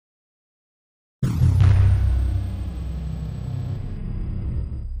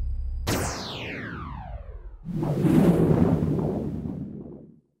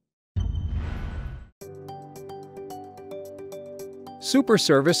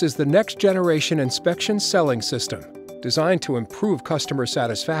Superservice is the next-generation inspection selling system designed to improve customer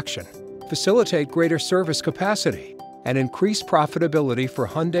satisfaction, facilitate greater service capacity, and increase profitability for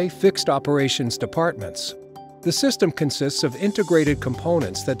Hyundai fixed operations departments. The system consists of integrated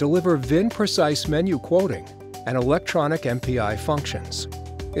components that deliver VIN-precise menu quoting and electronic MPI functions.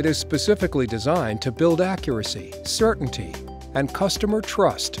 It is specifically designed to build accuracy, certainty, and customer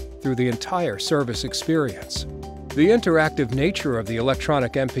trust through the entire service experience. The interactive nature of the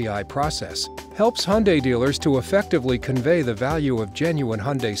electronic MPI process helps Hyundai dealers to effectively convey the value of genuine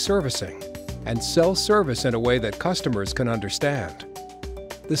Hyundai servicing and sell service in a way that customers can understand.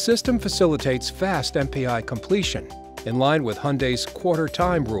 The system facilitates fast MPI completion in line with Hyundai's quarter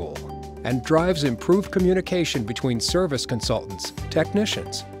time rule and drives improved communication between service consultants,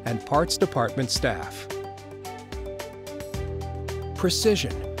 technicians, and parts department staff.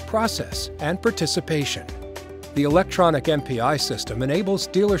 Precision, process, and participation. The electronic MPI system enables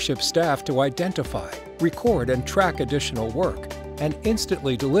dealership staff to identify, record, and track additional work, and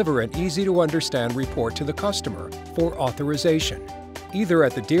instantly deliver an easy-to-understand report to the customer for authorization, either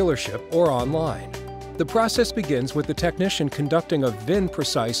at the dealership or online. The process begins with the technician conducting a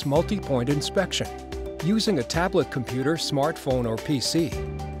VIN-precise multi-point inspection. Using a tablet computer, smartphone, or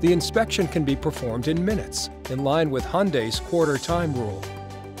PC, the inspection can be performed in minutes, in line with Hyundai's quarter time rule.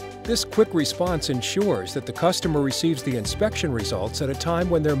 This quick response ensures that the customer receives the inspection results at a time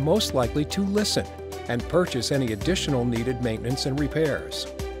when they're most likely to listen and purchase any additional needed maintenance and repairs.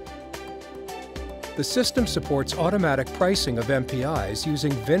 The system supports automatic pricing of MPIs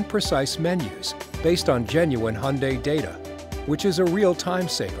using VIN-precise menus based on genuine Hyundai data, which is a real time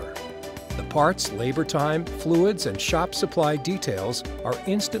saver. The parts, labor time, fluids, and shop supply details are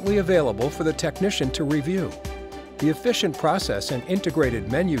instantly available for the technician to review. The efficient process and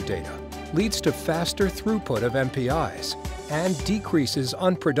integrated menu data leads to faster throughput of MPIs and decreases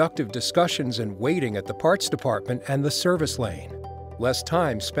unproductive discussions and waiting at the parts department and the service lane. Less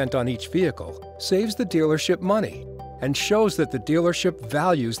time spent on each vehicle saves the dealership money and shows that the dealership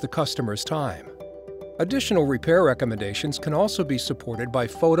values the customer's time. Additional repair recommendations can also be supported by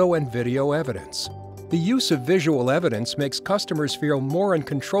photo and video evidence. The use of visual evidence makes customers feel more in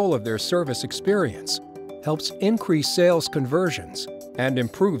control of their service experience, helps increase sales conversions, and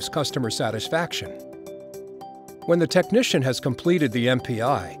improves customer satisfaction. When the technician has completed the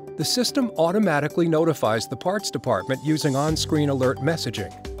MPI, the system automatically notifies the parts department using on-screen alert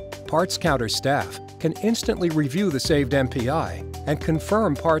messaging. Parts counter staff can instantly review the saved MPI and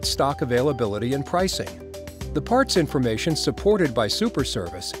confirm parts stock availability and pricing. The parts information supported by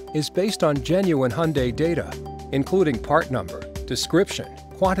Superservice is based on genuine Hyundai data, including part number, description,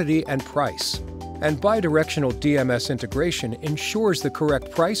 quantity, and price. And bidirectional DMS integration ensures the correct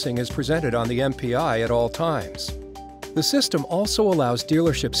pricing is presented on the MPI at all times. The system also allows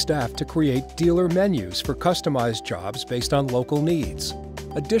dealership staff to create dealer menus for customized jobs based on local needs.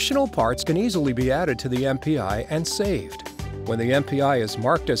 Additional parts can easily be added to the MPI and saved. When the MPI is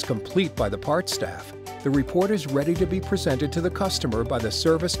marked as complete by the parts staff, the report is ready to be presented to the customer by the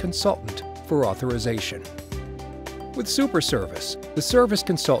service consultant for authorization. With Superservice, the service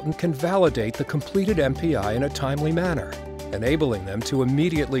consultant can validate the completed MPI in a timely manner, enabling them to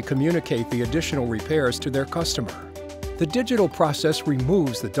immediately communicate the additional repairs to their customer. The digital process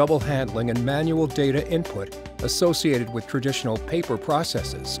removes the double handling and manual data input associated with traditional paper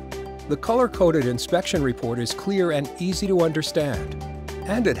processes. The color-coded inspection report is clear and easy to understand,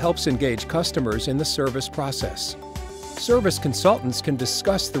 and it helps engage customers in the service process. Service consultants can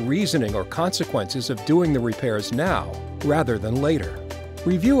discuss the reasoning or consequences of doing the repairs now rather than later.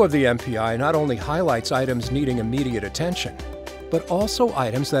 Review of the MPI not only highlights items needing immediate attention, but also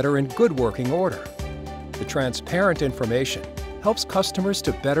items that are in good working order. The transparent information helps customers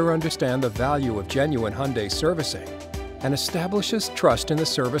to better understand the value of genuine Hyundai servicing and establishes trust in the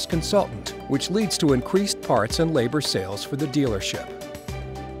service consultant, which leads to increased parts and labor sales for the dealership.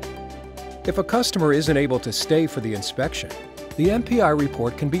 If a customer isn't able to stay for the inspection, the MPI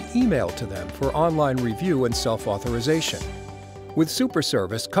report can be emailed to them for online review and self-authorization. With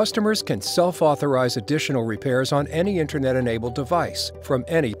Superservice, customers can self-authorize additional repairs on any internet-enabled device from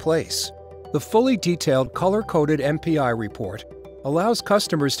any place. The fully detailed color-coded MPI report allows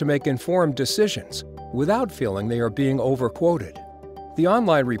customers to make informed decisions without feeling they are being overquoted. The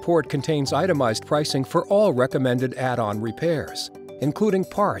online report contains itemized pricing for all recommended add-on repairs, including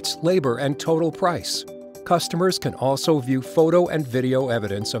parts, labor, and total price. Customers can also view photo and video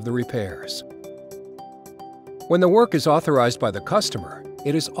evidence of the repairs. When the work is authorized by the customer,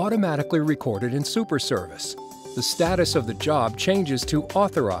 it is automatically recorded in Superservice. The status of the job changes to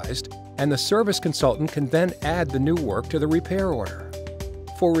authorized, and the service consultant can then add the new work to the repair order.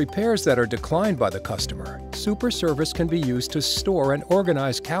 For repairs that are declined by the customer, Superservice can be used to store and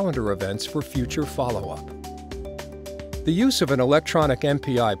organize calendar events for future follow-up. The use of an electronic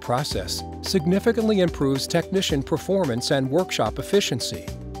MPI process significantly improves technician performance and workshop efficiency.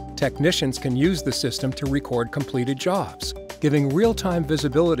 Technicians can use the system to record completed jobs, giving real-time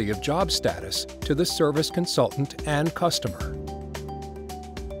visibility of job status to the service consultant and customer.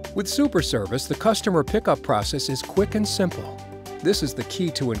 With Superservice, the customer pickup process is quick and simple. This is the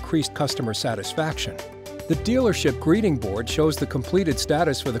key to increased customer satisfaction. The dealership greeting board shows the completed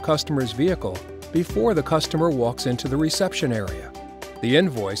status for the customer's vehicle before the customer walks into the reception area. The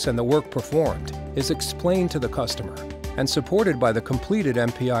invoice and the work performed is explained to the customer and supported by the completed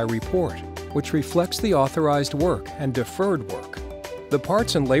MPI report, which reflects the authorized work and deferred work. The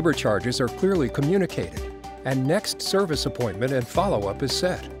parts and labor charges are clearly communicated, and next service appointment and follow-up is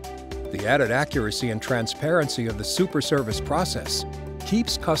set. The added accuracy and transparency of the Superservice process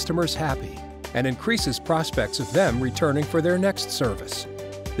keeps customers happy and increases prospects of them returning for their next service.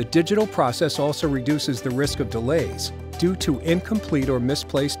 The digital process also reduces the risk of delays due to incomplete or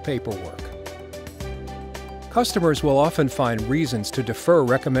misplaced paperwork. Customers will often find reasons to defer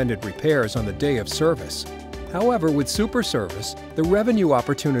recommended repairs on the day of service. However, with Superservice, the revenue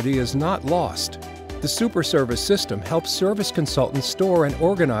opportunity is not lost. The Superservice system helps service consultants store and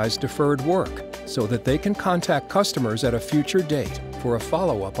organize deferred work so that they can contact customers at a future date for a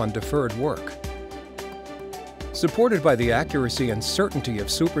follow-up on deferred work. Supported by the accuracy and certainty of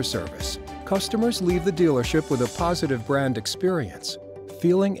Superservice, customers leave the dealership with a positive brand experience,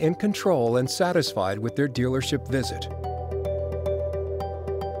 feeling in control and satisfied with their dealership visit.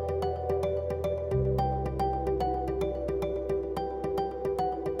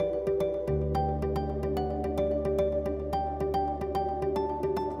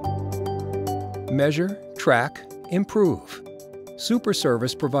 Measure, track, improve.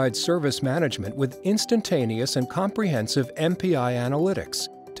 Superservice provides service management with instantaneous and comprehensive MPI analytics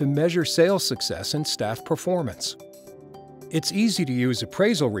to measure sales success and staff performance. Its easy-to-use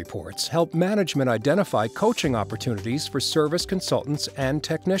appraisal reports help management identify coaching opportunities for service consultants and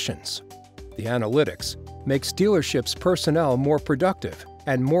technicians. The analytics makes dealerships' personnel more productive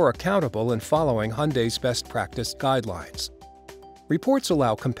and more accountable in following Hyundai's best practice guidelines. Reports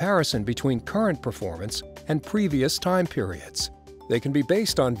allow comparison between current performance and previous time periods. They can be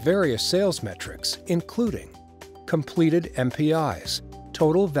based on various sales metrics, including completed MPIs,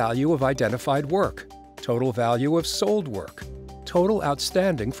 total value of identified work, total value of sold work, total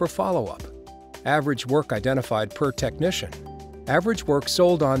outstanding for follow-up, average work identified per technician, average work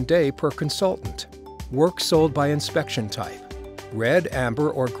sold on day per consultant, work sold by inspection type, red, amber,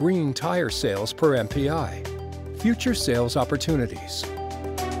 or green tire sales per MPI, future sales opportunities.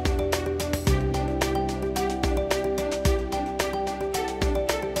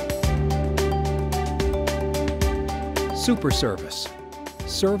 Superservice.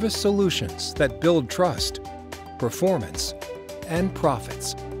 Service solutions that build trust, performance, and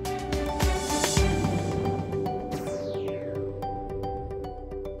profits.